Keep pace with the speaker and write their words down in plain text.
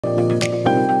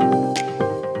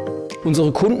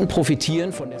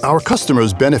Our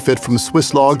customers benefit from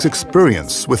Swisslog's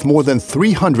experience with more than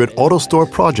 300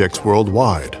 AutoStore projects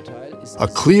worldwide. A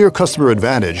clear customer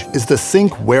advantage is the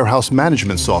Sync warehouse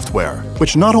management software,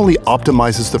 which not only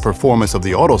optimizes the performance of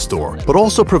the AutoStore, but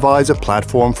also provides a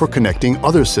platform for connecting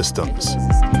other systems.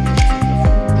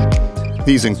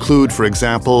 These include, for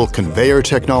example, conveyor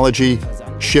technology,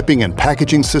 shipping and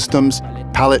packaging systems,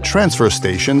 pallet transfer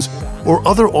stations, or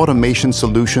other automation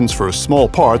solutions for small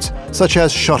parts such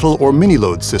as shuttle or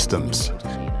mini-load systems.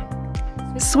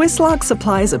 Swisslog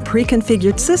supplies a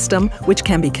pre-configured system which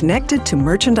can be connected to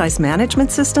merchandise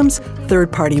management systems,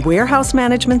 third-party warehouse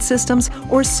management systems,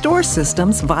 or store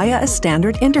systems via a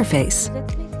standard interface.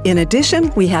 In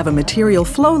addition, we have a material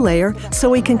flow layer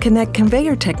so we can connect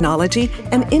conveyor technology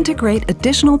and integrate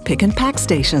additional pick and pack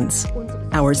stations.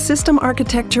 Our system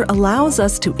architecture allows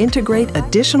us to integrate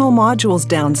additional modules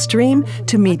downstream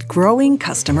to meet growing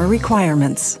customer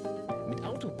requirements.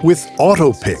 With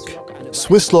AutoPick,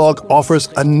 Swisslog offers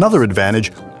another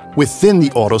advantage within the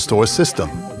AutoStore system.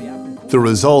 The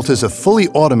result is a fully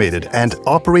automated and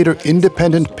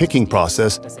operator-independent picking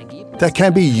process that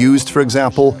can be used, for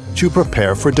example, to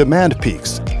prepare for demand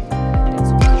peaks,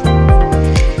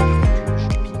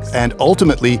 and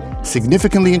ultimately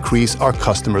significantly increase our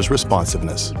customers'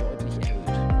 responsiveness.